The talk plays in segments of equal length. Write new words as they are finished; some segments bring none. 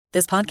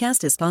This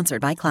podcast is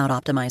sponsored by Cloud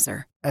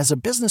Optimizer. As a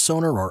business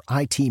owner or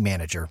IT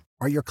manager,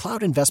 are your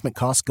cloud investment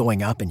costs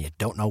going up and you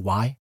don't know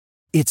why?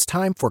 It's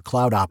time for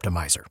Cloud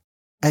Optimizer.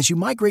 As you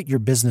migrate your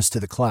business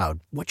to the cloud,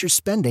 what you're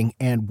spending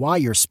and why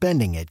you're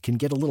spending it can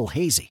get a little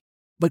hazy.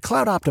 But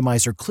Cloud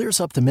Optimizer clears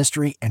up the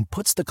mystery and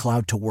puts the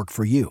cloud to work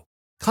for you.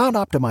 Cloud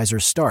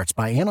Optimizer starts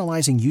by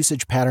analyzing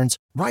usage patterns,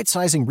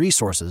 right-sizing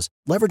resources,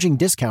 leveraging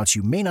discounts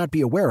you may not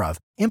be aware of,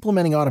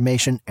 implementing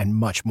automation, and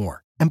much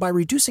more. And by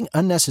reducing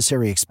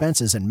unnecessary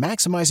expenses and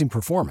maximizing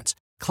performance,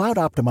 Cloud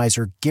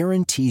Optimizer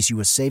guarantees you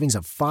a savings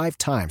of 5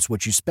 times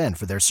what you spend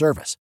for their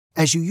service.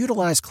 As you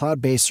utilize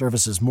cloud-based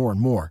services more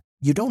and more,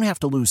 you don't have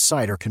to lose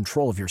sight or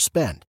control of your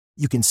spend.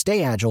 You can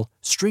stay agile,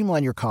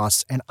 streamline your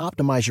costs, and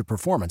optimize your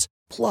performance,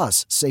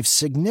 plus save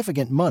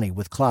significant money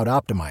with Cloud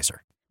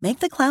Optimizer.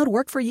 Make the cloud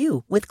work for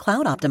you with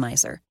Cloud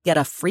Optimizer. Get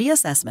a free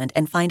assessment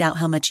and find out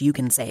how much you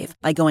can save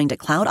by going to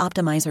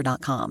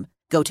cloudoptimizer.com.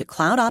 Go to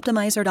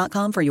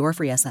cloudoptimizer.com for your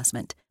free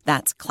assessment.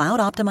 That's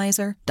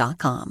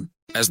cloudoptimizer.com.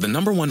 As the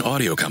 #1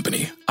 audio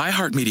company,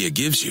 iHeartMedia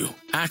gives you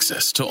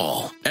access to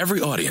all.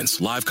 Every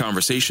audience, live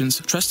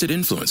conversations, trusted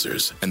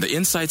influencers, and the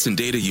insights and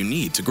data you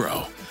need to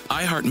grow.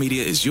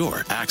 iHeartMedia is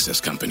your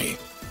access company.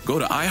 Go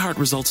to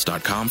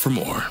iHeartResults.com for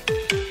more.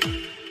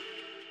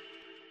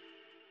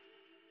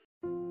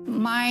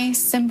 My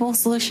simple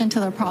solution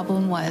to the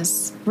problem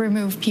was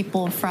remove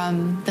people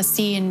from the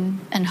scene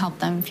and help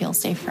them feel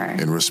safer.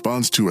 In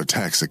response to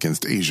attacks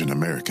against Asian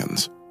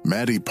Americans,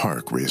 Maddie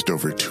Park raised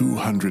over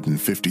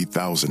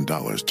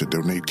 $250,000 to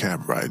donate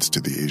cab rides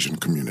to the Asian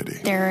community.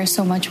 There is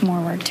so much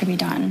more work to be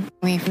done.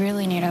 We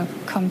really need to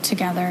come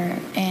together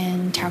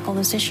and tackle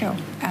this issue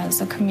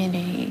as a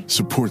community.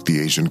 Support the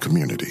Asian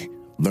community.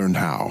 Learn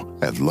how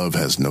at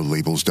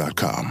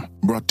lovehasnolabels.com.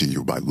 Brought to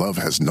you by Love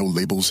Has No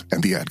Labels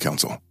and the Ad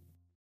Council.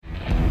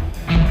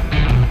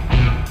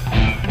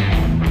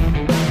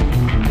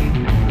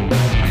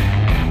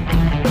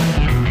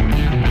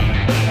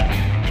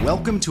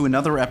 Welcome to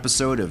another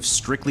episode of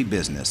Strictly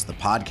Business, the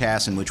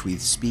podcast in which we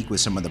speak with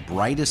some of the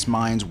brightest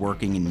minds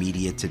working in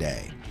media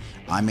today.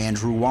 I'm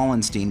Andrew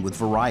Wallenstein with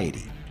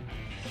Variety.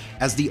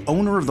 As the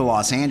owner of the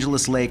Los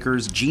Angeles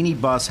Lakers, Jeanie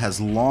Buss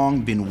has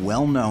long been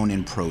well known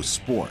in pro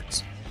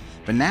sports.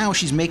 But now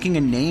she's making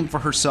a name for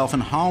herself in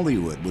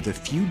Hollywood with a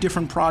few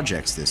different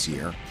projects this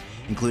year,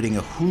 including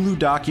a Hulu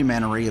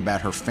documentary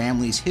about her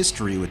family's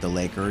history with the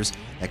Lakers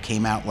that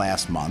came out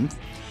last month.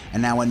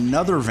 And now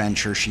another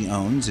venture she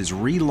owns is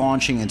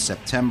relaunching in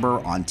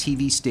September on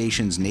TV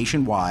stations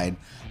nationwide,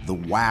 the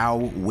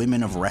WOW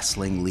Women of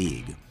Wrestling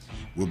League.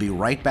 We'll be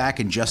right back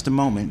in just a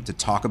moment to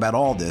talk about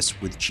all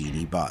this with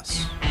Jeanie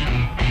Buss.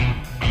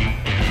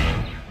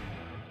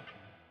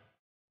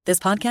 This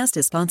podcast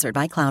is sponsored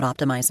by Cloud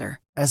Optimizer.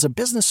 As a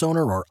business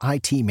owner or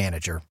IT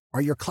manager,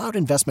 are your cloud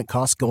investment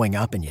costs going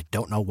up and you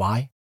don't know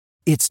why?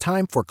 It's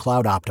time for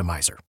Cloud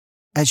Optimizer.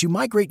 As you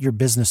migrate your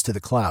business to the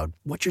cloud,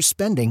 what you're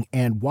spending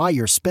and why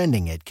you're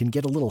spending it can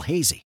get a little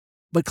hazy.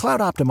 But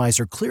Cloud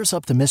Optimizer clears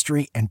up the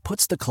mystery and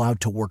puts the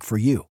cloud to work for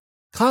you.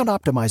 Cloud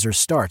Optimizer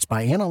starts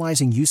by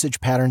analyzing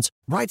usage patterns,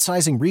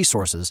 right-sizing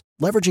resources,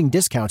 leveraging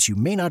discounts you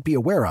may not be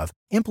aware of,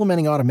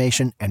 implementing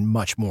automation, and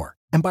much more.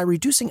 And by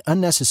reducing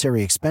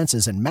unnecessary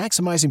expenses and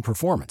maximizing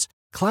performance,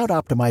 Cloud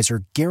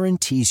Optimizer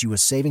guarantees you a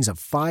savings of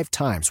 5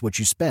 times what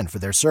you spend for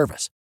their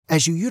service.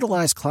 As you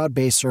utilize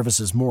cloud-based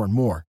services more and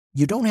more,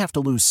 you don't have to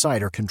lose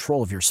sight or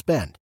control of your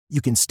spend. You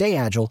can stay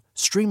agile,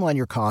 streamline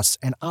your costs,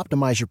 and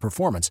optimize your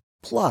performance,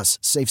 plus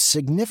save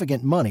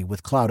significant money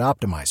with Cloud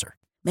Optimizer.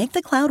 Make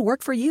the cloud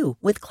work for you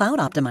with Cloud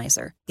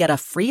Optimizer. Get a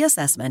free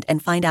assessment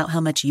and find out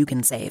how much you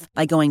can save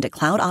by going to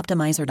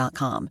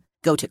cloudoptimizer.com.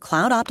 Go to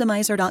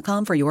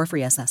cloudoptimizer.com for your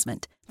free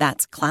assessment.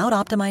 That's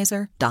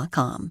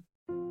cloudoptimizer.com.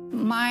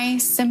 My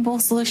simple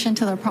solution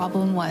to the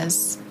problem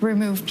was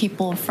remove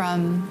people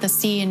from the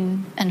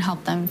scene and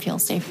help them feel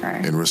safer.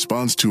 In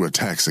response to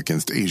attacks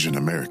against Asian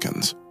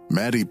Americans,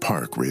 Maddie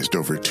Park raised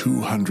over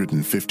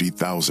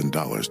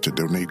 $250,000 to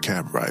donate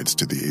cab rides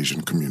to the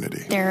Asian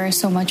community. There is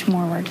so much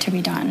more work to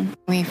be done.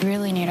 We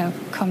really need to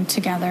come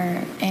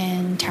together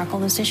and tackle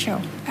this issue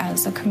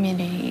as a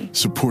community.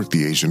 Support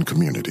the Asian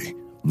community.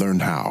 Learn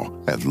how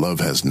at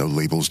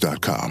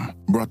lovehasnolabels.com.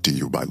 Brought to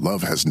you by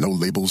Love Has No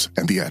Labels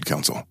and the Ad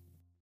Council.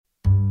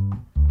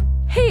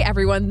 Hey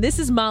everyone, this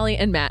is Molly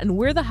and Matt, and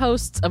we're the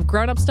hosts of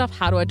Grown Up Stuff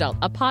How to Adult,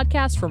 a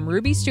podcast from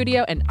Ruby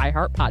Studio and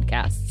iHeart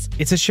Podcasts.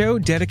 It's a show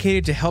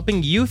dedicated to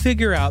helping you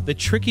figure out the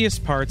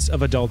trickiest parts of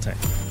adulting.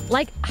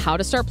 Like how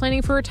to start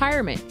planning for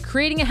retirement,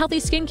 creating a healthy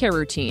skincare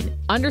routine,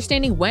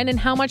 understanding when and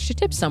how much to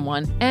tip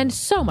someone, and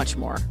so much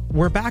more.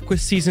 We're back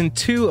with season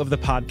 2 of the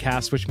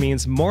podcast, which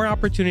means more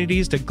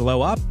opportunities to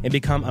glow up and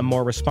become a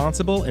more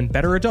responsible and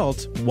better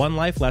adult, one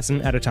life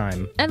lesson at a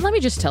time. And let me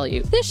just tell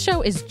you, this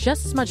show is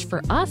just as much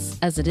for us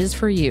as it is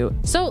for you.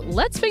 So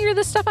let's figure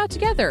this stuff out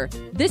together.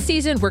 This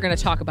season, we're going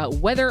to talk about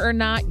whether or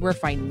not we're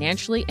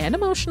financially and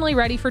emotionally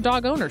ready for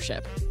dog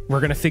ownership. We're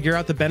going to figure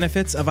out the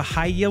benefits of a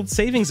high-yield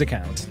savings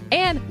account.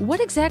 And what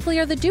exactly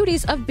are the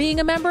duties of being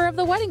a member of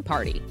the wedding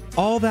party?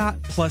 All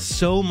that plus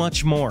so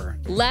much more.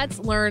 Let's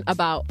learn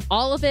about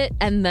all of it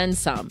and then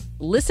some.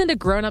 Listen to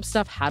Grown Up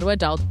Stuff How to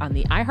Adult on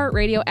the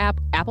iHeartRadio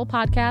app, Apple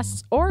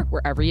Podcasts, or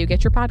wherever you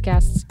get your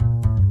podcasts.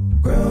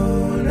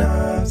 Grown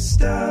Up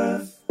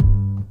Stuff.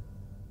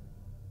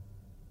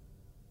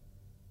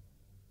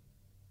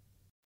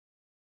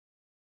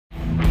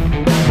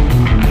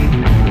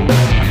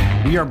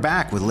 We are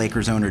back with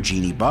Lakers owner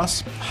Jeanie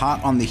Buss,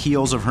 hot on the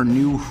heels of her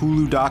new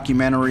Hulu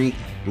documentary,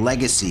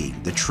 Legacy,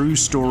 the true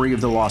story of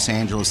the Los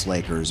Angeles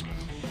Lakers,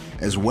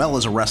 as well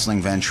as a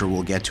wrestling venture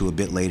we'll get to a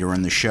bit later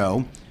in the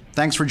show.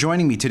 Thanks for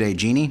joining me today,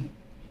 Jeanie.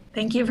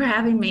 Thank you for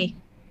having me.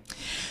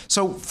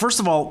 So, first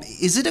of all,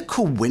 is it a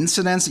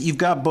coincidence that you've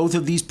got both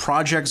of these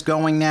projects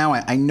going now?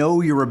 I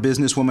know you're a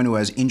businesswoman who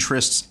has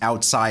interests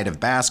outside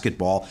of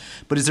basketball,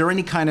 but is there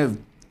any kind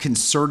of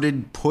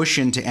concerted push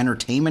into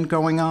entertainment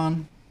going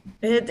on?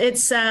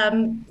 It's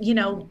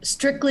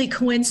strictly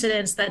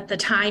coincidence that the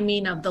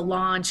timing of the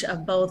launch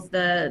of both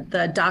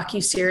the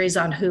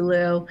docuseries on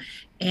Hulu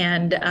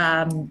and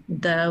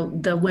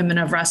the Women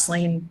of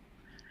Wrestling,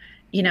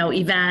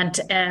 event,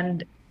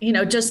 and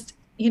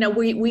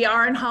we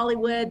are in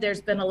Hollywood.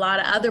 There's been a lot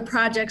of other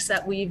projects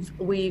that we've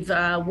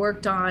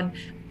worked on,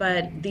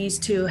 but these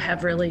two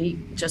have really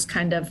just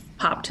kind of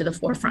popped to the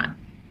forefront.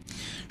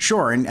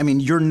 Sure, and I mean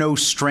you're no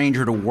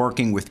stranger to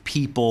working with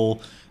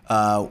people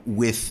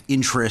with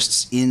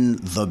interests in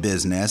the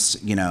business,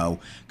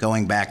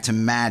 going back to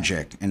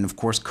Magic and, of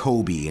course,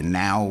 Kobe and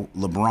now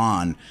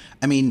LeBron.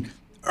 I mean,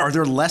 are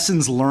there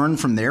lessons learned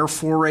from their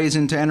forays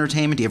into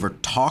entertainment? Do you ever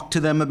talk to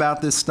them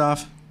about this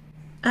stuff?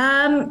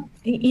 No.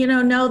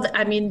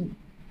 I mean,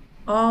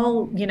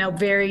 all,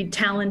 very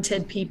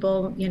talented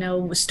people,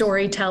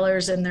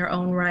 storytellers in their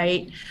own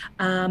right.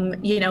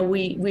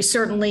 We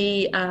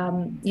certainly,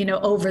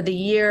 over the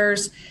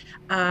years,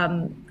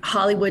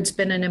 Hollywood's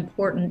been an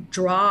important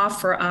draw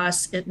for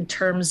us in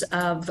terms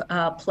of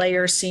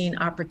players seeing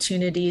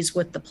opportunities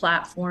with the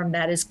platform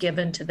that is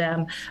given to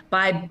them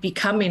by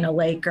becoming a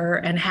Laker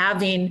and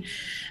having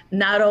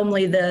not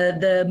only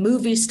the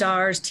movie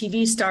stars,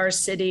 TV stars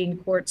sitting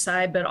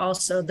courtside, but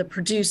also the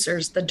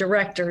producers, the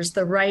directors,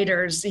 the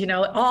writers,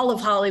 all of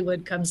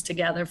Hollywood comes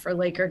together for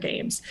Laker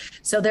games.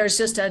 So there's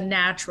just a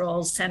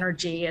natural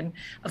synergy. And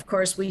of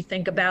course, we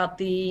think about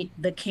the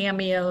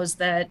cameos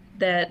that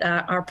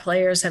our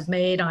players have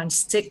made on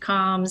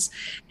sitcoms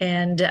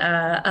and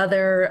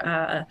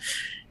other,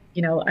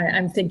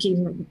 I'm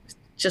thinking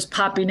just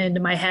popping into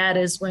my head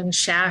is when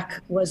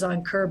Shaq was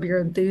on Curb Your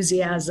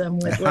Enthusiasm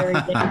with Larry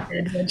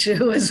David, which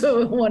was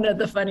one of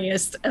the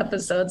funniest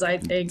episodes, I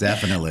think.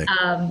 Definitely.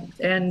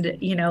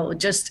 It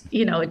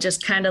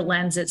just kind of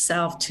lends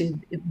itself to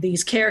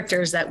these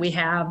characters that we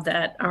have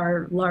that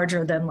are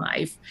larger than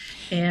life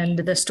and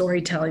the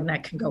storytelling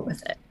that can go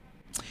with it.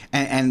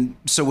 And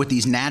so with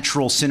these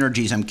natural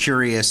synergies, I'm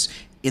curious,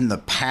 in the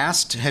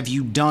past, have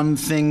you done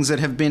things that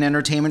have been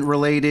entertainment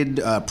related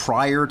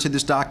prior to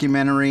this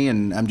documentary?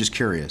 And I'm just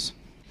curious.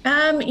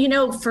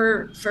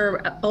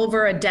 For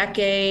over a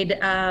decade,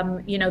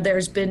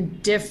 there's been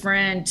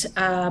different,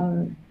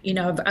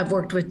 I've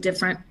worked with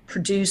different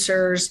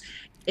producers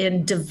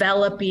in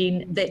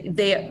developing,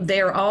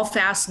 they're all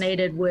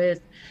fascinated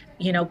with,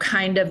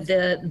 kind of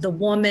the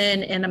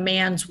woman in a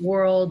man's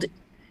world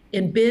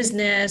in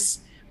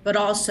business, but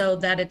also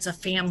that it's a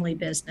family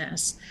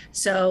business.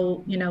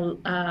 So,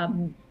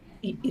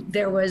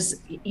 there was,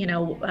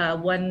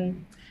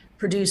 one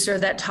producer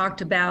that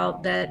talked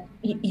about that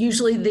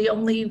usually the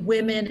only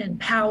women in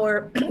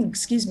power,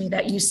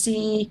 that you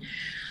see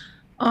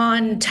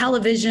on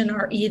television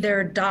are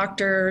either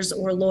doctors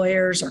or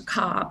lawyers or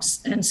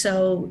cops. And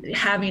so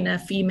having a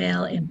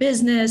female in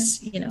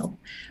business,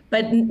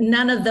 but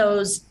none of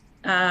those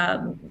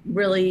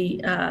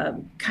really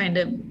kind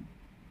of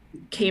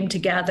came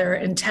together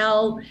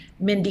until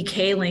Mindy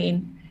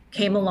Kaling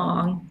came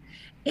along,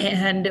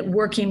 and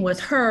working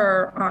with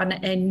her on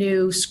a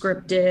new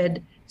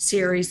scripted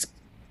series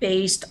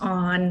based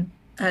on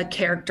a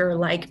character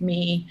like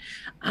me,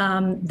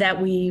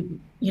 that we,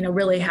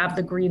 really have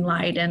the green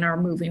light and are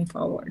moving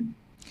forward.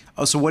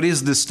 Oh, so what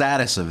is the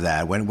status of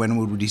that? When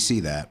would we see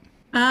that?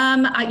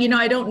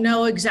 I don't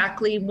know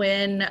exactly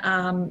when,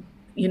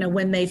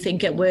 when they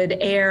think it would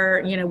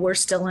air. We're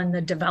still in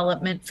the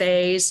development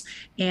phase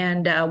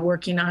and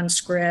working on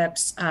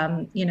scripts,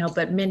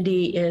 but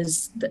Mindy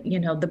is,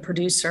 the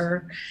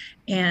producer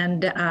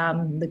and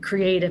the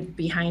creative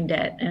behind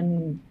it.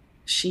 And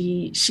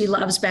she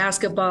loves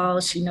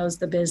basketball. She knows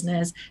the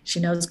business. She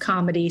knows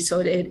comedy. So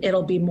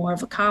it'll be more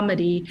of a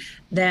comedy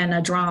than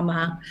a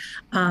drama.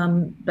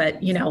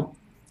 But,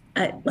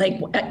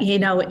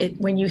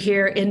 when you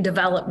hear in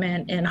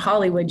development in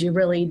Hollywood, you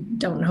really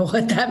don't know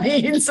what that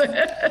means.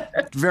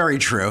 Very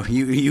true.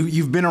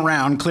 You've been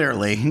around,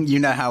 clearly. You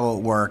know how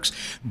it works.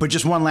 But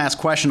just one last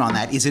question on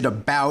that. Is it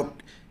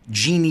about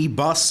Jeanie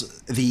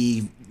Buss,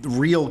 the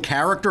real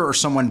character, or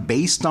someone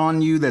based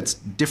on you that's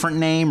different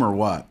name, or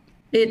what?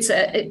 It's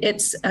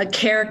a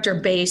character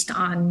based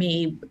on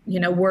me,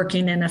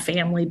 working in a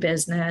family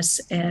business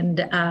and,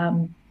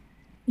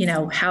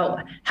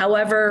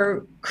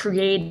 however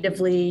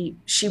creatively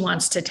she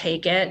wants to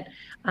take it.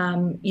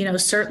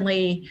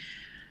 Certainly,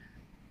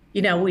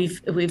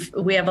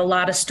 we have a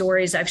lot of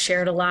stories. I've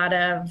shared a lot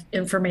of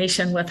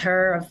information with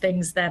her of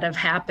things that have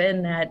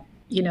happened that,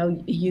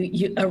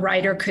 a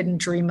writer couldn't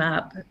dream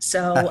up.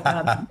 So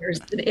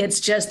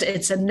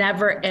it's a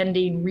never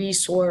ending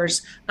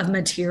resource of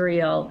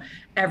material.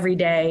 Every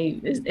day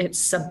it's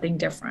something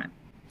different.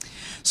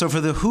 So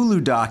for the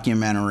Hulu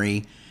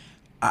documentary,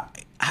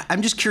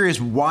 I'm just curious,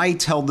 why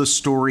tell the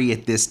story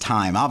at this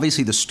time?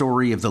 Obviously, the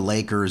story of the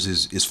Lakers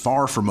is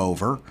far from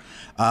over.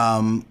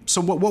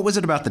 So what was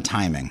it about the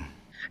timing?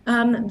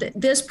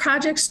 This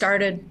project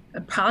started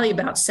probably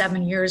about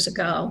 7 years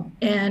ago.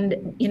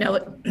 And,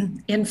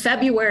 in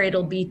February,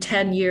 it'll be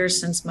 10 years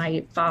since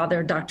my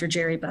father, Dr.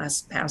 Jerry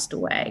Buss, passed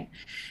away.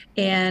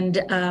 And,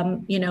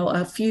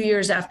 a few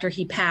years after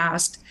he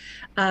passed,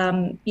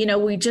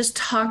 we just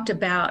talked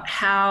about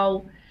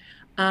how,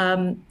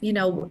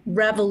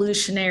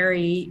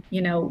 revolutionary,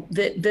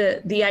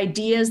 the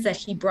ideas that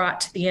he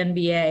brought to the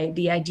NBA,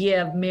 the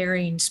idea of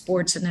marrying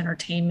sports and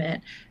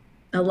entertainment.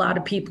 A lot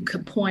of people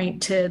could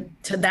point to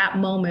that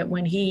moment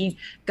when he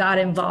got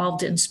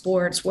involved in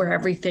sports where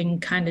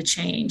everything kind of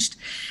changed.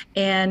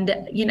 And,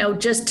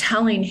 just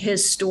telling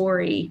his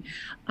story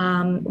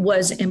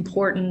was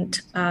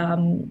important,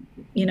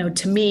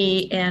 to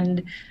me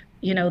and,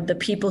 the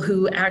people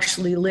who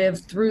actually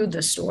lived through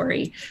the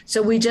story.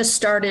 So we just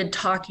started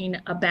talking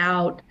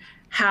about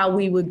how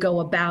we would go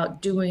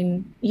about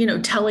doing,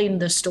 telling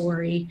the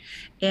story.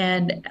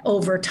 And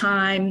over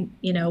time,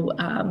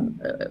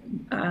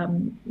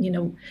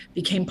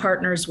 became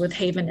partners with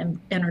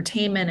Haven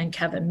Entertainment and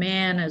Kevin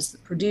Mann as the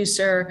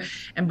producer,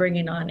 and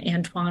bringing on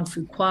Antoine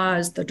Fuqua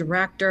as the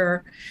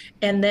director.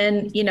 And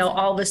then,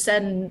 all of a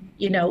sudden,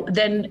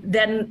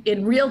 then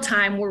in real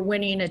time, we're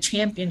winning a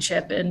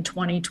championship in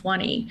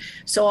 2020.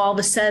 So all of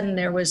a sudden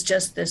there was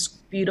just this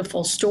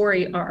beautiful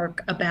story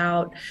arc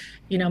about,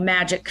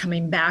 Magic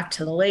coming back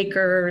to the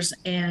Lakers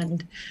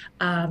and,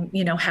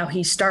 how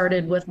he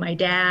started with my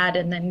dad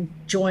and then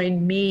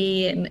joined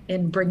me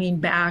in bringing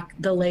back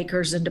the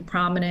Lakers into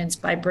prominence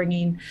by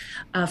bringing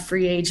a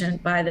free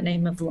agent by the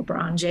name of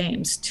LeBron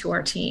James to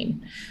our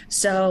team.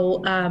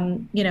 So,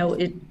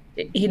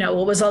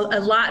 it was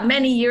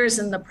many years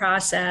in the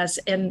process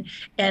and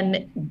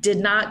did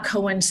not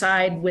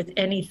coincide with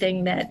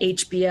anything that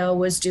HBO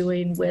was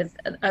doing with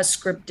a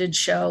scripted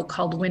show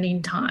called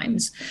Winning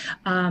Times.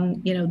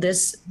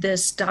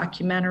 This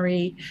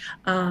documentary,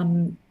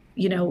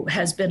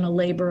 has been a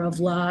labor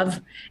of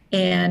love.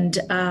 And,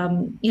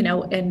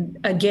 and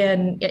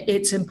again,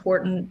 it's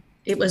important.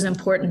 It was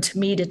important to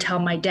me to tell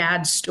my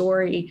dad's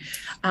story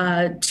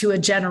to a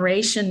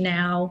generation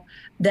now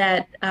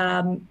that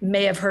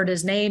may have heard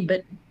his name,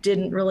 but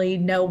didn't really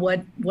know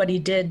what he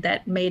did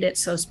that made it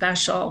so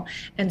special.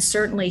 And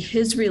certainly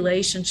his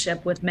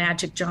relationship with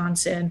Magic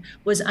Johnson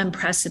was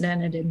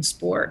unprecedented in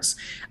sports.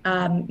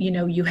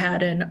 You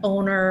had an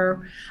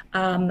owner,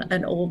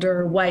 an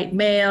older white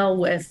male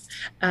with,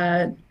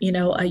 a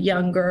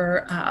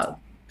younger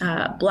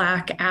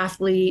Black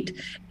athlete,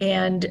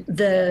 and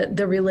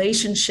the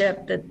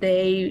relationship that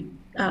they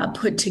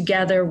put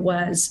together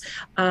was,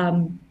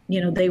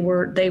 they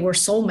were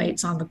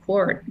soulmates on the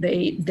court.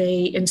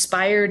 They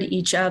inspired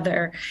each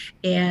other,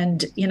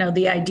 and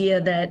the idea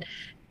that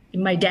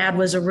my dad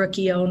was a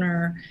rookie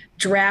owner,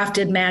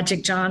 drafted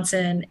Magic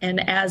Johnson,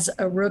 and as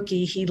a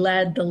rookie, he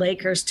led the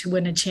Lakers to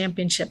win a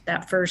championship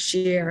that first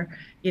year.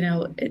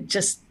 It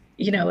just.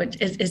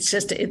 It's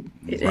just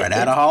right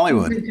out of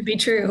Hollywood. It could be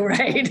true,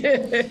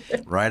 right?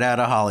 Right out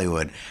of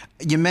Hollywood.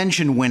 You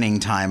mentioned Winning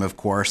Time, of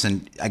course,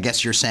 and I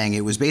guess you're saying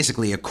it was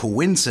basically a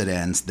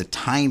coincidence, the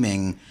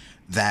timing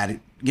that,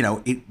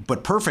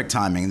 but perfect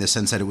timing in the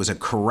sense that it was a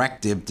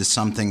corrective to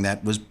something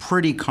that was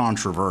pretty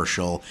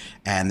controversial,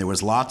 and there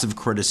was lots of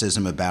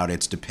criticism about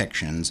its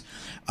depictions.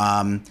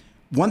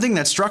 One thing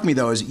that struck me,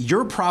 though, is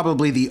you're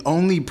probably the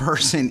only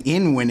person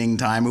in Winning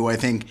Time who I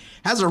think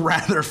has a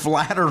rather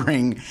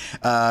flattering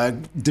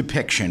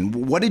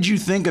depiction. What did you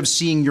think of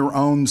seeing your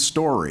own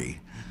story?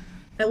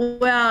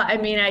 Well, I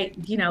mean,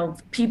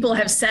 people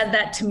have said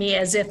that to me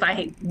as if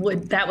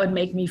that would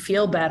make me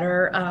feel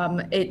better.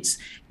 It's,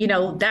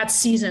 that's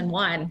season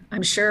one.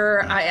 I'm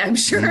sure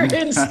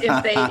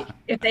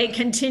if they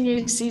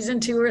continue season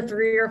 2 or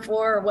 3 or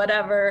 4 or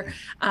whatever,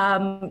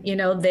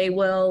 they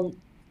will,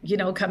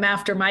 come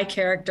after my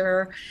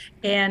character.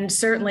 And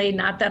certainly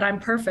not that I'm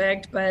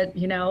perfect, but,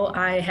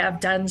 I have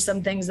done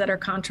some things that are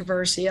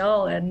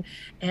controversial and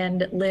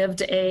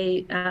lived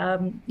a,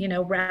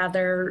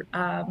 rather,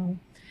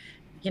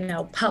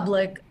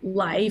 public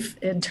life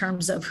in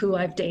terms of who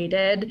I've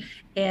dated.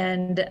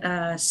 And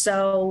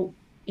so,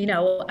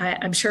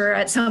 I'm sure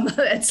at some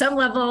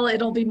level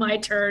it'll be my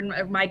turn,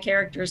 or my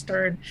character's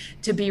turn,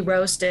 to be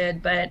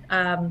roasted. But,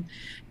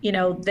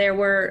 there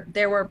were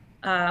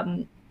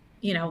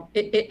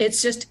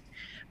it's just,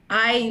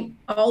 I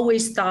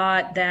always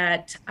thought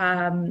that,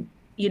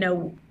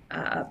 the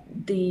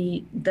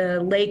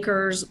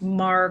Lakers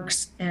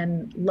marks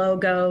and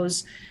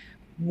logos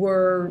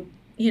were,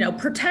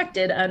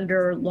 protected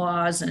under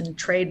laws and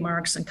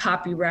trademarks and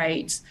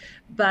copyrights.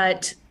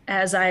 But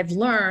as I've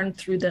learned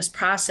through this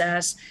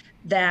process,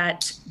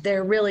 that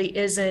there really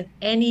isn't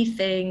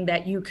anything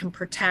that you can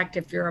protect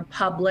if you're a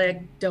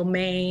public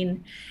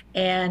domain,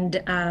 and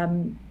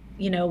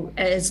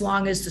as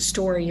long as the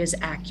story is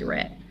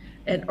accurate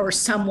or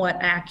somewhat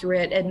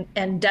accurate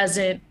and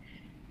doesn't,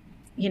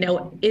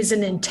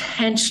 isn't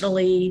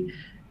intentionally,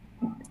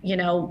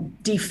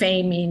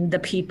 defaming the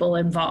people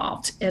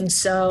involved. And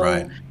so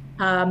right.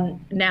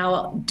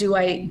 Now,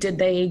 did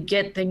they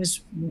get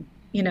things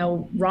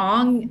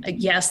wrong?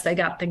 Yes, they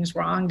got things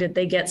wrong. Did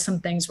they get some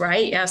things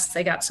right? Yes,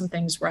 they got some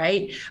things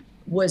right.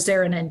 Was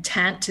there an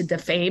intent to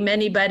defame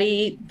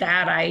anybody?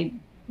 That I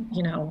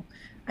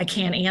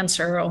can't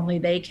answer. Only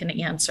they can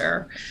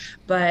answer.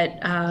 But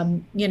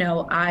I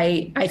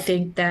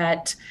think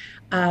that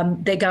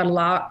they got a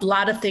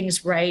lot of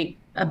things right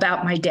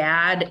about my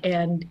dad,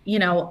 and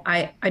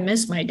I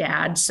miss my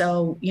dad.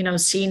 So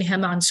seeing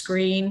him on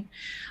screen.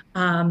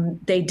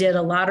 They did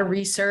a lot of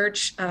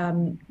research.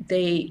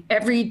 They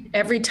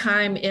every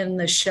time in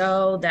the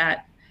show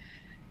that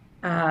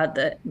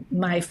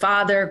my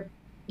father,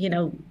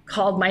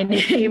 called my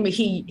name,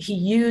 he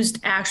used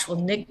actual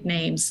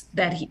nicknames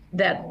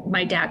that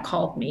my dad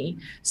called me.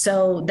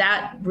 So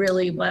that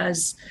really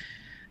was,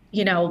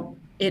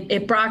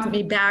 it brought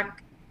me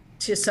back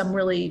to some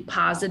really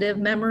positive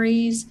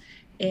memories,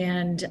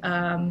 and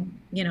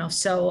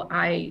so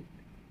I.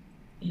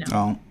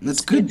 Oh,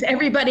 that's good.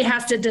 Everybody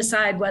has to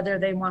decide whether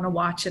they want to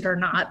watch it or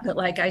not. But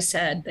like I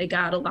said, they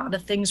got a lot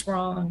of things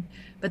wrong,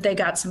 but they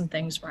got some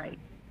things right.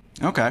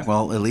 Okay.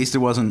 Well, at least it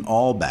wasn't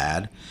all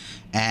bad.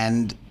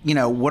 And,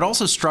 what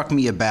also struck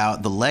me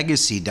about the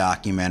Legacy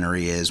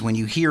documentary is when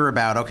you hear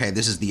about, okay,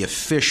 this is the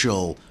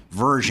official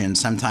version,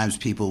 sometimes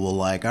people will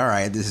all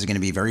right, this is going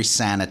to be very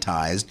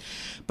sanitized.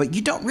 But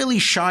you don't really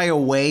shy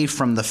away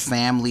from the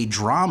family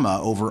drama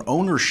over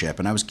ownership.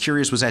 And I was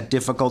curious, was that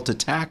difficult to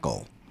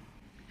tackle?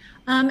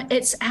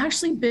 It's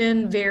actually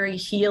been very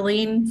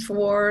healing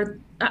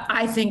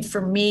I think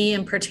for me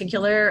in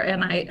particular,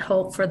 and I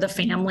hope for the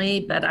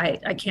family, but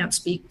I can't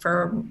speak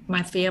for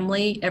my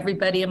family,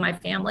 everybody in my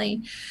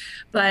family.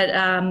 But,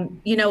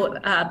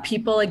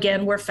 people,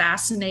 again, were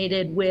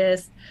fascinated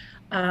with,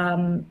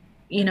 kind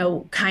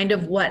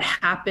of what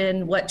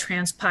happened, what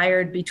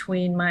transpired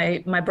between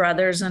my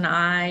brothers and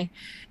I.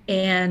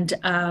 And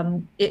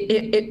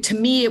to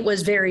me, it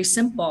was very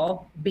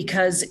simple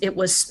because it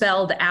was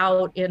spelled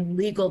out in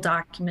legal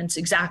documents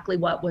exactly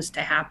what was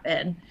to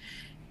happen.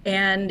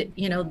 And,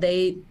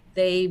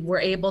 they were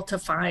able to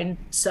find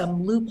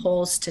some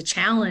loopholes to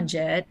challenge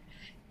it.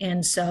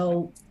 And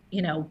so,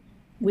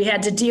 we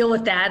had to deal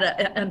with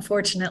that,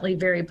 unfortunately,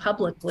 very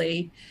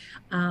publicly.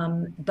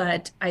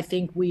 But I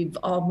think we've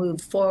all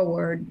moved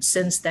forward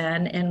since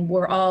then. And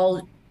we're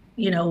all,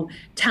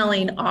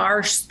 telling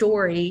our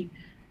story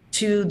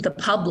to the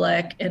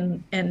public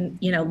and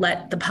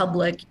let the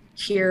public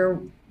hear,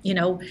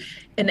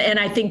 and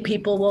I think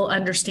people will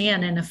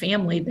understand in a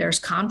family there's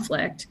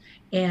conflict.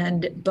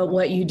 But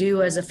what you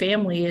do as a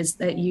family is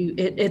that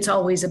it's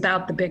always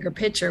about the bigger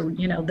picture.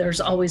 There's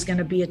always going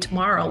to be a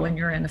tomorrow when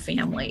you're in a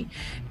family,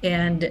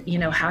 and,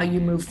 how you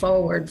move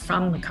forward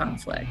from the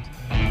conflict.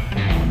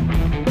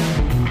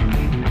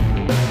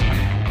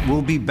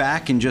 We'll be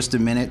back in just a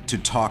minute to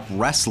talk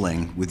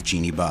wrestling with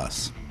Jeannie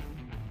Buss.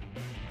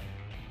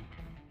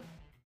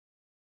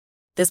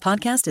 This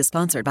podcast is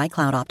sponsored by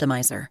Cloud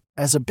Optimizer.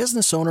 As a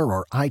business owner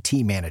or IT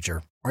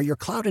manager, are your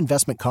cloud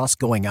investment costs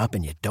going up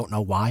and you don't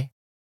know why?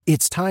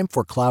 It's time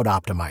for Cloud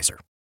Optimizer.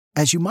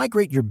 As you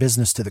migrate your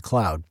business to the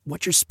cloud,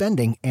 what you're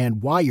spending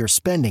and why you're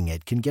spending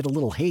it can get a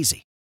little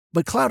hazy.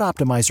 But Cloud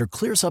Optimizer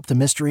clears up the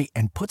mystery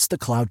and puts the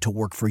cloud to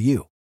work for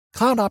you.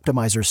 Cloud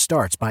Optimizer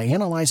starts by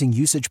analyzing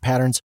usage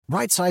patterns,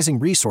 right-sizing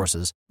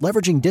resources,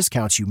 leveraging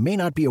discounts you may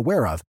not be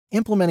aware of,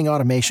 implementing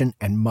automation,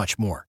 and much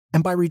more.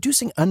 And by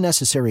reducing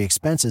unnecessary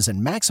expenses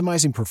and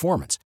maximizing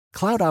performance,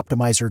 Cloud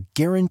Optimizer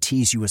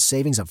guarantees you a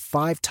savings of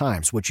 5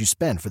 times what you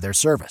spend for their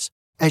service.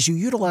 As you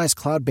utilize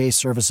cloud-based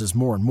services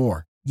more and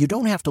more, you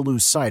don't have to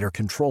lose sight or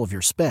control of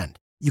your spend.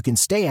 You can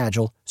stay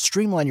agile,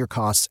 streamline your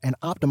costs, and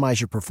optimize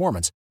your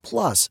performance,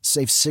 plus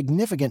save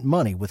significant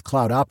money with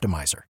Cloud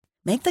Optimizer.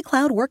 Make the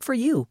cloud work for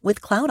you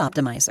with Cloud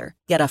Optimizer.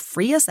 Get a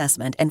free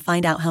assessment and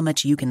find out how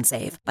much you can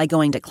save by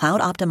going to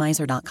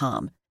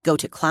cloudoptimizer.com. Go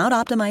to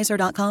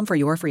cloudoptimizer.com for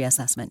your free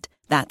assessment.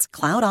 That's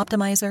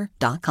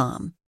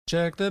cloudoptimizer.com.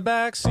 Check the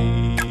back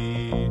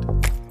seat.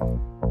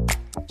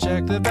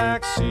 Check the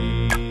back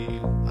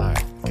seat. All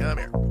right, come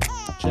here.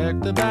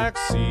 Check the back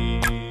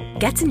seat.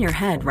 Gets in your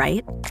head,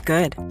 right?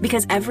 Good.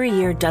 Because every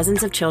year,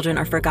 dozens of children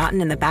are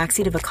forgotten in the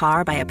backseat of a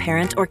car by a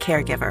parent or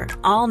caregiver.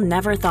 All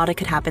never thought it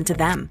could happen to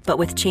them. But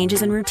with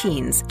changes in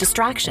routines,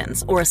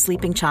 distractions, or a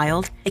sleeping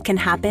child, it can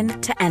happen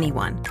to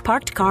anyone.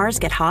 Parked cars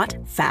get hot,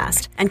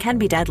 fast, and can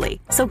be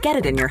deadly. So get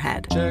it in your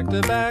head. Check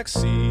the back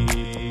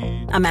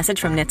seat. A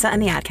message from NHTSA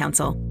and the Ad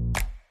Council.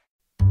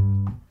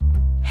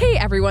 Hey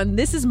everyone,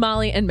 this is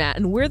Molly and Matt,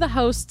 and we're the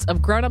hosts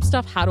of Grown Up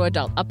Stuff How to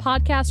Adult, a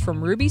podcast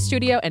from Ruby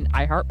Studio and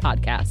iHeart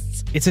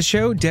Podcasts. It's a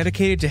show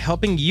dedicated to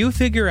helping you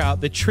figure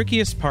out the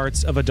trickiest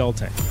parts of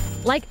adulting.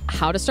 Like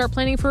how to start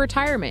planning for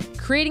retirement,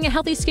 creating a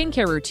healthy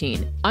skincare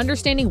routine,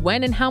 understanding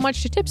when and how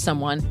much to tip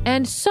someone,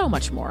 and so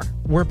much more.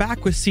 We're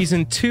back with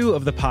season 2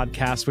 of the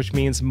podcast, which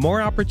means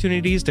more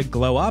opportunities to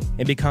glow up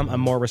and become a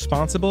more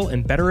responsible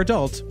and better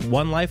adult,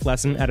 one life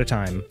lesson at a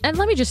time. And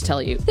let me just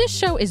tell you, this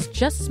show is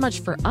just as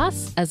much for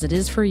us as it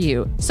is for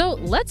you. So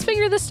let's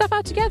figure this stuff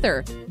out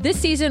together. This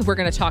season, we're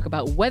going to talk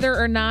about whether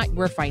or not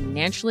we're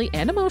financially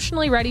and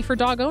emotionally ready for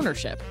dog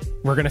ownership.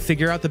 We're going to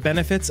figure out the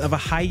benefits of a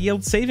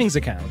high-yield savings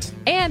account.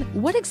 And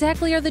what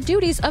exactly are the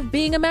duties of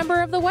being a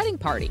member of the wedding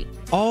party?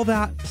 All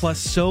that plus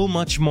so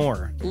much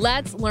more.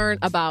 Let's learn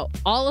about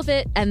all of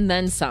it and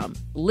then some.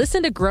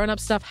 Listen to Grown Up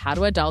Stuff How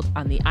to Adult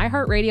on the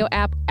iHeartRadio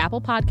app,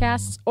 Apple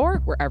Podcasts, or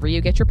wherever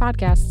you get your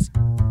podcasts.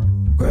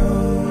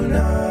 Grown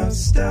Up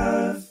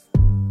Stuff.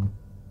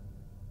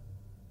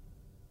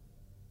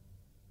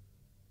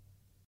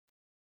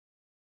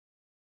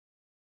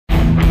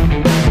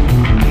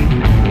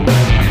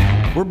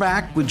 We're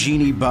back with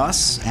Jeannie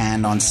Buss,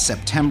 and on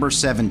September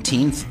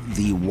 17th,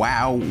 the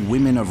WOW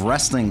Women of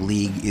Wrestling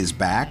League is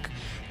back.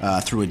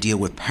 Through a deal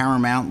with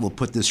Paramount, we'll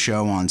put this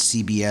show on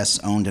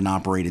CBS-owned and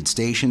operated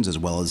stations, as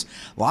well as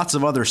lots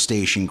of other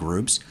station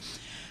groups.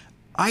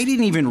 I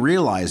didn't even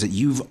realize that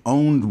you've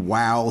owned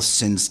WOW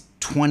since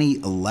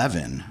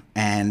 2011,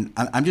 and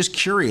I'm just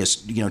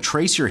curious,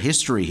 trace your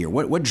history here.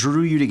 What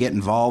drew you to get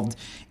involved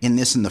in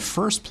this in the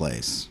first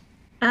place?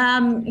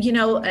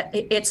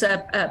 It's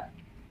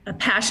a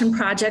passion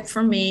project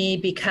for me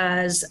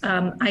because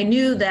I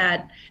knew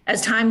that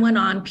as time went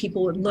on,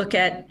 people would look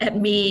at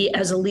me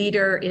as a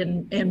leader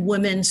in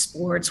women's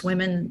sports,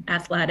 women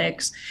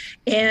athletics.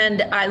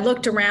 And I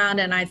looked around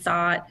and I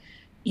thought,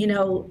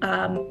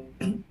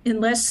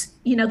 unless,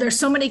 there's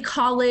so many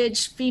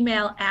college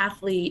female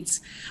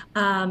athletes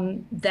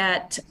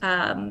that,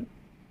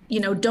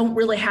 don't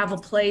really have a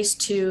place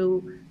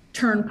to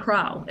turn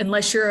pro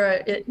unless you're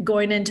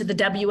going into the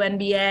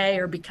WNBA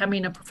or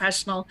becoming a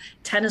professional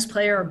tennis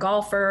player or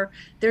golfer.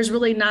 There's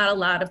really not a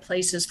lot of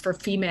places for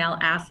female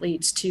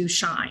athletes to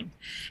shine.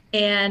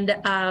 And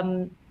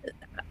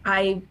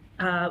I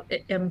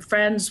am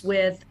friends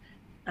with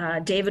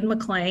David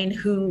McLean,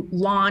 who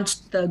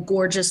launched the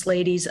Gorgeous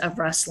Ladies of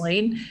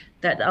Wrestling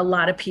that a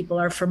lot of people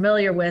are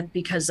familiar with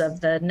because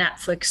of the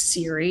Netflix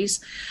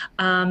series.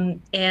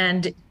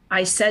 And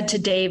I said to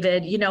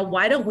David,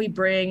 why don't we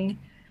bring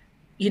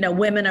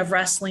Women of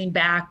Wrestling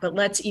back, but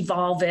let's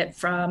evolve it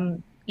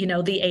from, the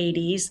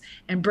 80s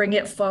and bring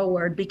it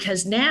forward,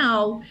 because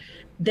now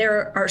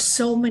there are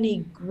so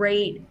many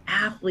great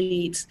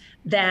athletes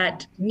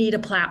that need a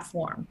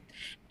platform.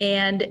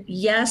 And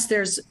yes,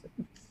 there's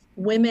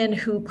women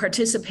who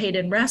participate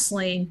in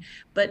wrestling,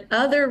 but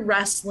other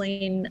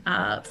wrestling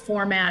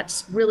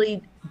formats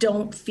really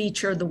don't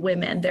feature the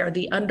women. They're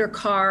the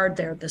undercard,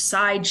 they're the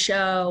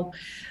sideshow.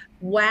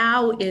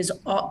 WOW is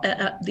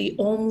the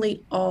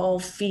only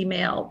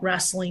all-female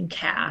wrestling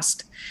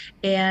cast,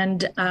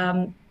 and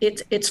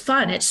it's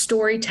fun. It's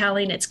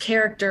storytelling, it's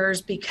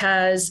characters,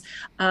 because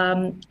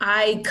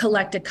I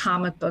collected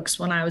comic books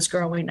when I was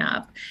growing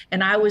up,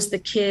 and I was the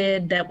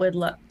kid that would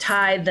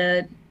tie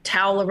the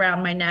towel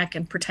around my neck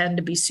and pretend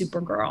to be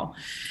Supergirl,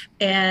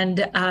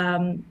 and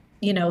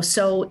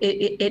so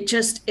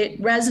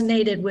it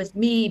resonated with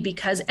me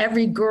because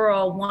every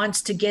girl wants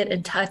to get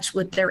in touch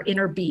with their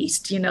inner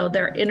beast,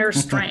 their inner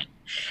strength.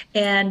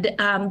 And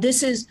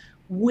this is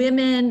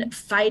women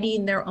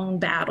fighting their own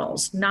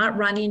battles, not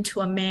running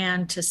to a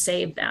man to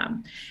save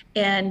them.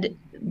 And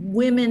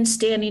women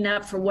standing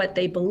up for what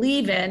they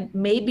believe in.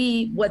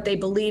 Maybe what they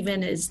believe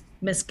in is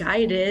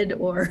misguided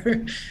or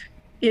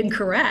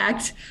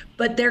incorrect,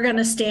 but they're going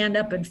to stand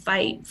up and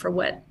fight for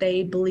what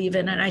they believe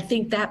in. And I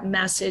think that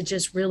message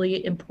is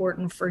really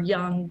important for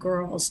young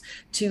girls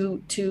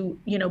to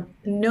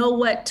know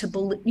what to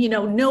believe,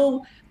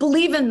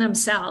 believe in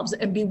themselves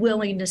and be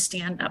willing to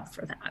stand up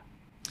for that.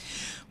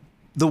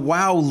 The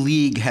WOW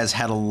League has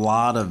had a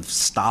lot of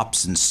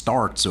stops and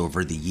starts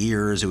over the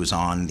years. It was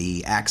on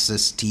the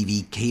Access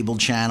TV cable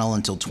channel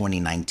until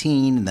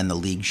 2019, and then the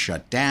league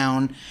shut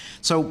down.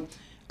 So,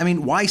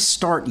 why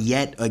start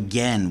yet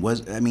again?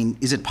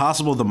 Is it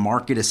possible the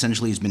market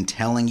essentially has been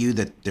telling you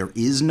that there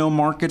is no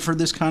market for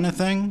this kind of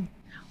thing?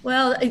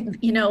 Well,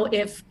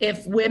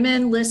 if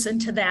women listen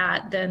to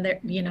that, then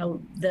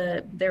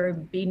there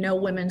would be no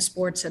women's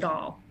sports at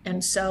all.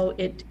 And so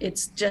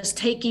it's just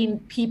taking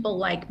people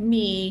like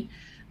me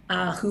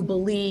who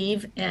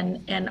believe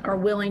and are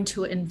willing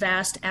to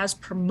invest as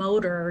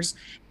promoters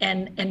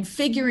and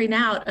figuring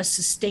out a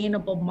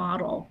sustainable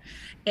model.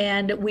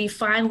 And we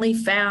finally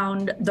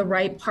found the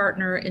right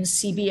partner in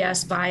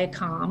CBS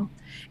Viacom.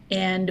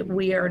 And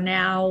we are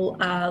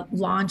now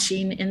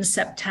launching in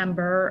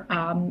September,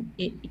 and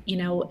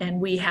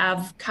we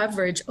have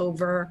coverage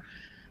over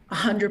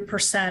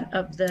 100%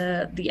 of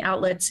the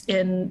outlets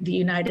in the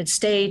United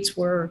States.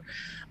 We're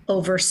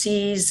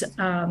overseas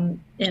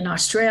in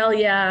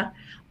Australia.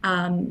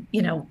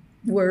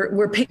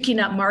 we're picking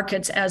up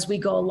markets as we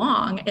go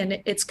along.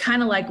 And it's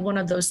kind of like one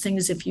of those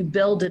things, if you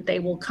build it, they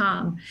will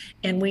come.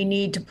 And we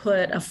need to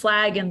put a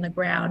flag in the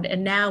ground.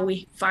 And now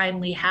we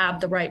finally have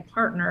the right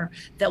partner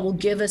that will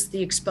give us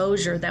the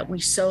exposure that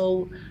we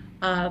so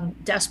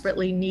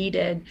desperately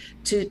needed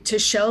to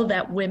show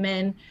that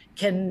women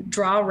can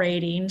draw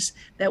ratings,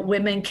 that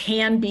women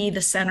can be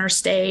the center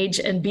stage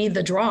and be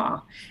the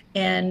draw.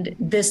 And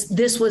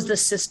this was the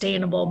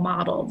sustainable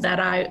model that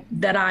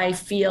I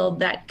feel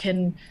that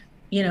can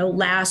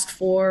last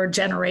for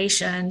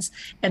generations,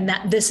 and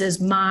that this is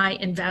my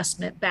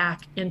investment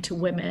back into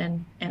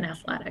women and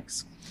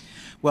athletics.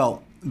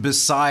 Well,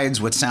 besides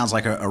what sounds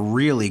like a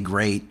really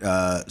great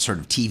sort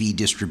of TV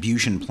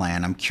distribution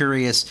plan, I'm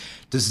curious,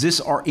 does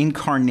this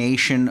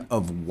incarnation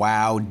of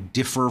WOW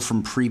differ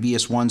from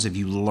previous ones? Have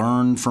you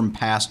learned from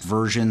past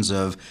versions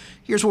of,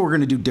 here's what we're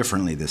going to do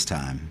differently this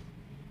time?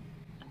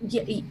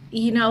 Yeah,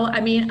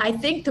 I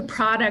think the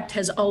product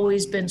has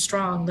always been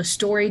strong. The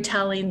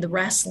storytelling, the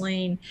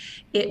wrestling,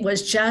 it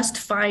was just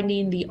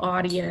finding the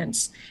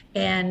audience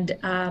and,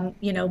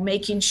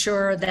 making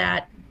sure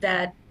that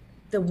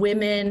the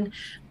women,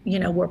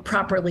 were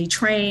properly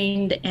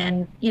trained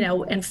and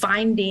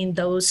finding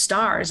those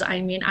stars.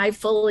 I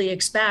fully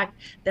expect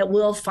that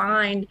we'll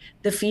find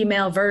the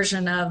female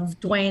version of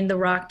Dwayne "The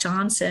Rock"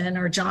 Johnson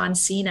or John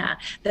Cena,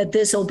 that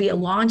this will be a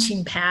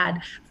launching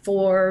pad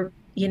for,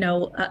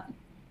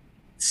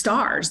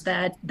 stars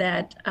that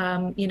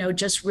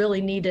just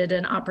really needed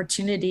an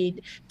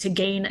opportunity to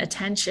gain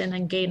attention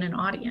and gain an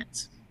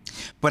audience.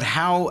 But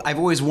I've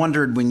always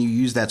wondered, when you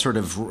use that sort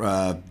of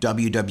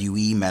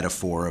WWE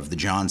metaphor of the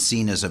John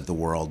Cenas of the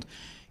world,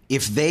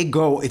 if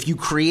you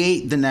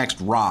create the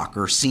next Rock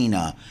or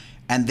Cena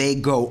and they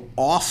go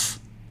off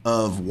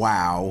of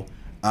WOW,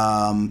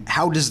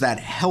 how does that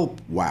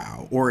help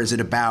WOW? Or is it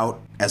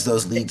about, as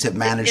those leagues have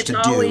managed to do?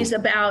 It's always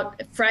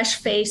about fresh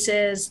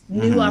faces,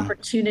 new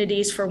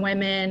opportunities for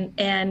women.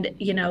 And,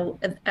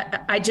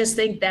 I just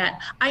think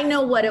that I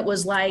know what it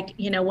was like.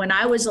 When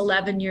I was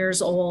 11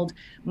 years old,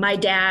 my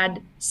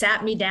dad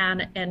sat me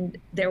down and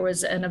there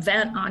was an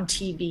event on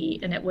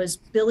TV, and it was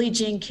Billie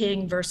Jean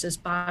King versus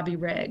Bobby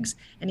Riggs.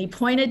 And he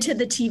pointed to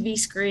the TV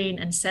screen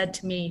and said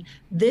to me,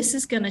 "This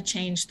is going to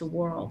change the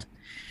world."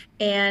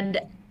 And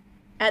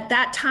at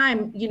that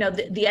time,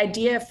 the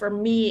idea for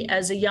me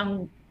as a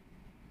young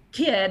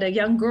kid, a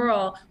young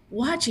girl,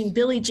 watching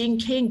Billie Jean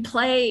King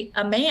play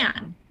a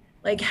man,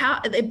 like how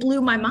it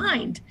blew my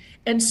mind.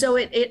 And so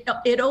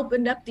it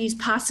opened up these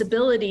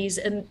possibilities.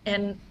 And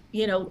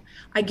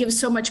I give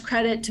so much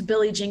credit to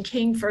Billie Jean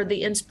King for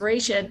the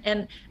inspiration,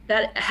 and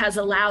that has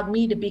allowed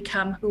me to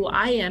become who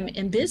I am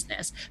in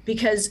business,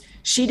 because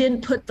she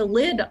didn't put the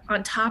lid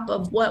on top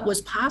of what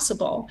was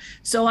possible.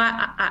 So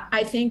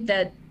I think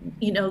that,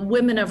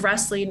 Women of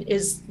Wrestling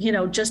is,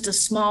 just a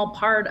small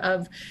part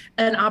of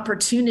an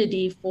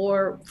opportunity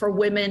for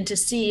women to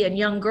see and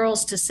young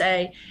girls to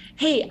say,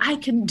 hey, I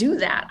can do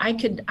that. I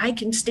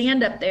can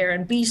stand up there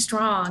and be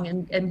strong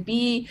and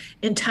be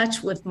in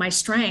touch with my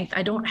strength.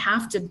 I don't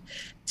have to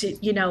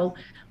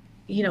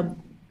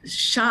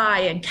shy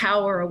and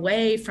cower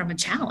away from a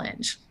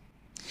challenge.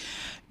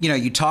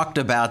 You talked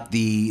about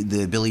the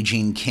Billie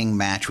Jean King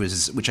match,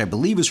 which I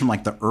believe was from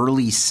like the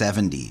early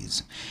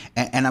 70s.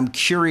 And I'm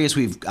curious,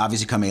 we've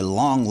obviously come a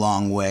long,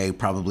 long way,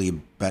 probably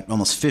about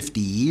almost 50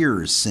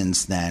 years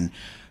since then.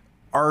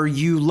 Are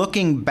you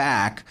looking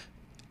back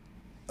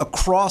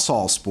across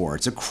all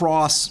sports,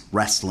 across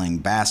wrestling,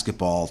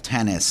 basketball,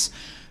 tennis,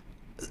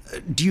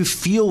 do you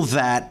feel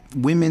that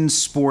women's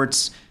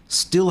sports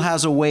still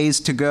has a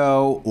ways to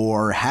go,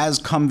 or has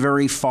come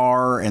very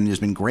far and there's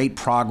been great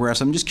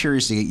progress? I'm just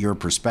curious to get your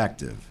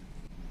perspective.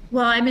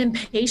 Well, I'm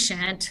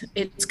impatient.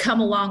 It's come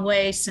a long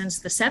way since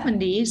the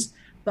 70s,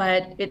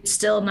 but it's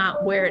still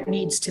not where it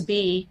needs to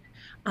be.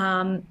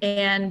 But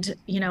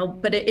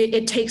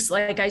it takes,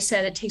 like I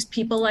said, it takes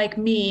people like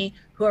me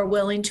who are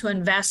willing to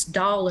invest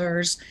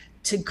dollars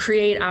to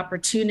create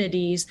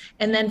opportunities,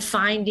 and then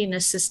finding a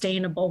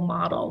sustainable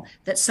model,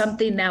 that's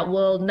something that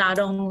will not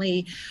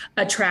only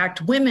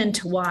attract women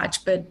to watch,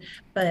 but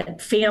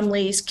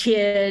families,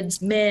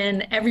 kids,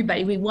 men,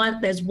 everybody. We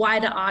want as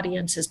wide an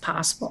audience as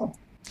possible.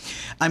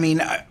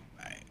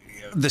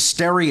 The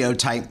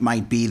stereotype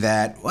might be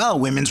that, well,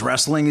 women's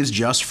wrestling is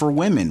just for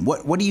women.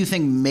 What do you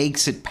think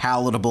makes it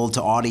palatable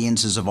to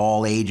audiences of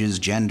all ages,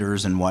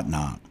 genders, and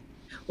whatnot?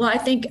 Well, I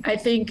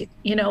think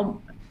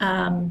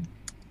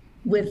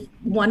with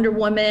Wonder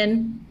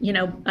Woman,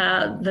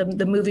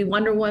 the movie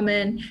Wonder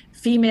Woman,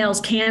 females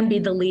can be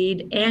the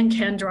lead and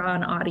can draw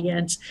an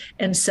audience.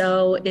 And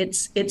so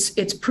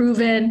it's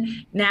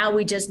proven. Now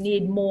we just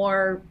need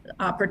more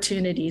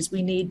opportunities.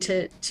 We need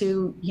to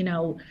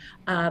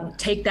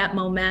take that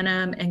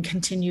momentum and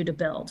continue to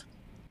build.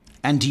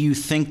 And do you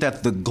think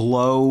that the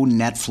Glow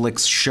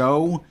Netflix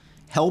show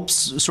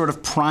helps sort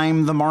of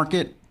prime the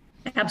market?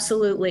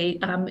 Absolutely.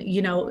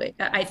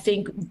 I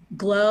think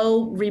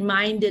Glow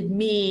reminded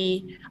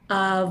me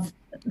of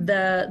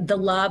the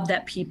love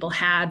that people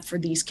had for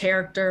these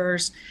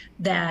characters,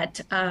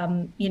 that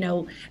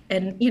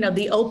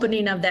the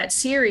opening of that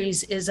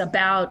series is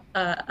about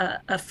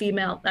a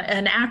female,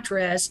 an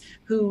actress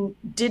who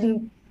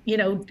couldn't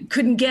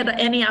get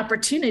any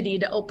opportunity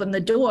to open the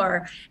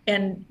door,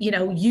 and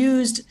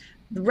used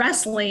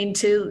wrestling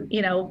to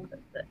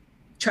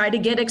try to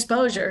get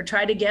exposure,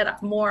 try to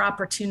get more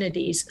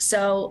opportunities.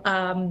 So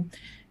I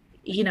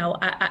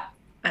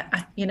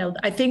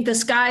think the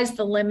sky's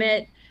the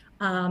limit.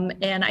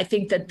 And I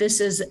think that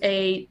this is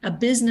a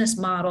business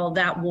model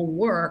that will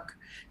work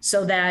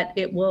so that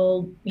it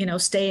will,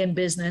 stay in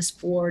business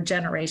for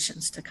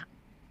generations to come.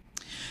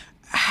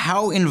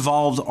 How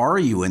involved are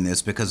you in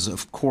this? Because,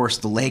 of course,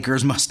 the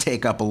Lakers must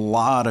take up a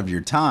lot of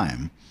your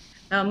time.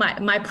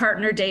 My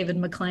partner, David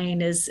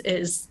McLean, is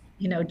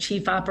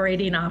chief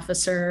operating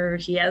officer.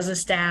 He has a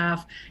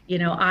staff.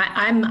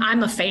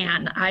 I'm a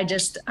fan. I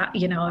just,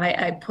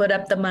 I put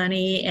up the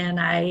money, and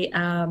I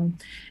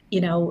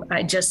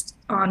just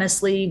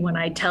honestly, when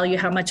I tell you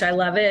how much I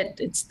love it,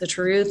 it's the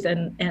truth.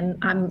 And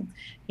I'm,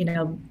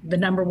 the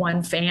number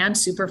one fan,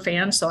 super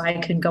fan, so I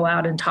can go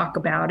out and talk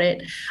about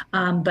it.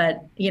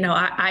 But,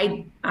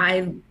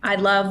 I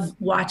love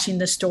watching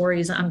the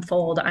stories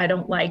unfold. I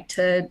don't like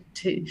to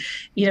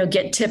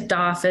get tipped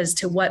off as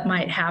to what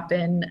might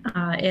happen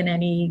in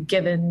any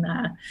given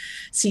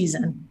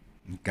season.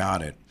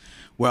 Got it.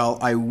 Well,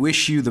 I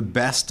wish you the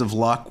best of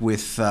luck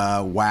with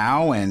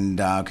WOW, and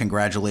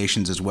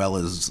congratulations as well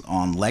as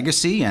on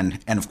Legacy, and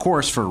of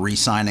course for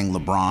re-signing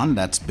LeBron.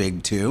 That's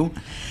big too.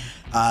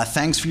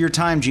 Thanks for your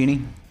time,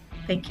 Jeannie.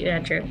 Thank you,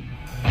 Andrew.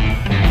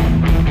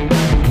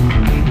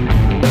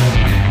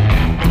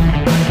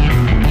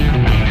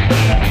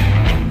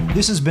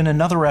 This has been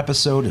another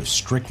episode of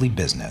Strictly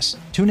Business.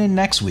 Tune in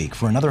next week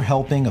for another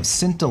helping of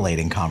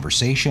scintillating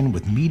conversation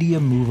with media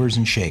movers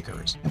and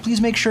shakers. And please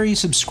make sure you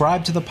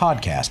subscribe to the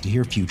podcast to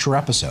hear future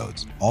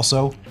episodes.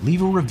 Also,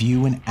 leave a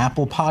review in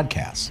Apple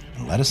Podcasts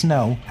and let us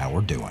know how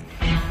we're doing.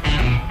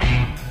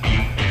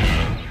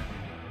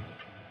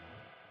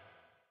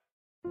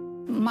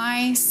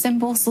 My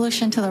simple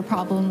solution to the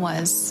problem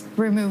was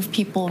remove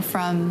people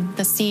from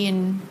the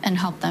scene and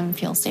help them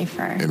feel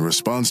safer. In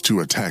response to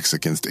attacks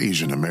against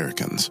Asian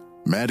Americans,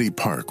 Maddie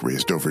Park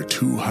raised over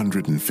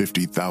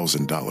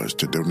 $250,000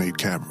 to donate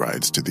cab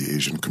rides to the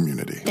Asian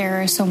community.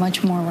 There is so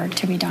much more work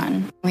to be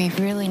done. We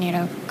really need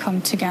to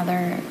come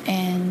together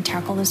and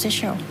tackle this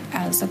issue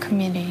as a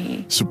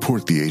community.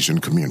 Support the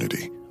Asian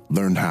community.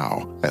 Learn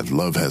how at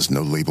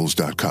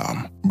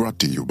lovehasnolabels.com. Brought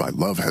to you by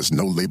Love Has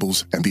No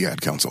Labels and the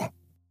Ad Council.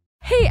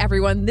 Hey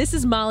everyone, this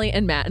is Molly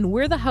and Matt, and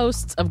we're the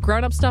hosts of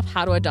Grown Up Stuff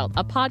How to Adult,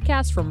 a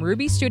podcast from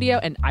Ruby Studio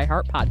and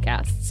iHeart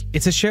Podcasts.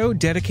 It's a show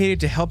dedicated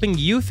to helping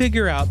you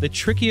figure out the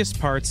trickiest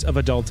parts of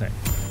adulting.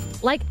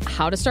 Like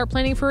how to start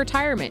planning for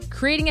retirement,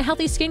 creating a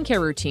healthy skincare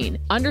routine,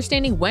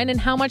 understanding when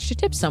and how much to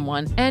tip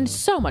someone, and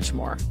so much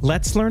more.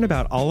 Let's learn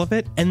about all of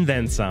it and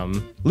then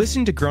some.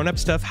 Listen to Grown Up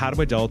Stuff How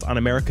to Adult on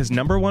America's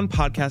 #1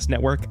 podcast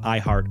network,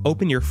 iHeart.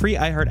 Open your free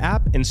iHeart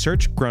app and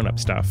search Grown Up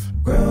Stuff.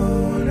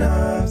 Grown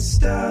Up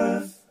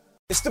Stuff.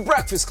 It's The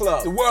Breakfast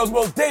Club, the world's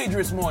most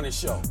dangerous morning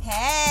show.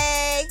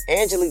 Hey!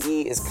 Angela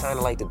Yee is kind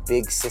of like the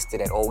big sister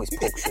that always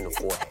pokes you in the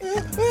forehead.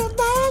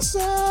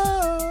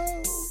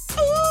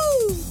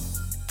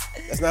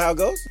 That's not how it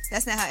goes?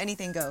 That's not how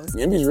anything goes.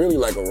 Yemi's really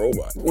like a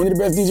robot. One of the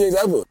best DJs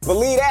ever.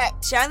 Believe that.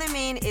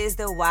 Charlamagne is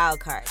the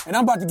wild card. And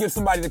I'm about to give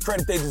somebody the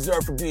credit they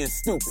deserve for being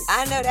stupid.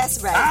 I know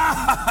that's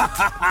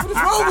right. What is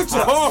wrong with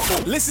you?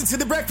 Oh. Listen to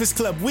The Breakfast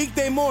Club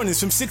weekday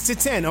mornings from 6 to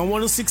 10 on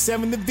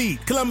 106.7 The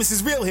Beat.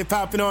 Columbus's real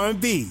hip-hop and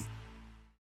R&B.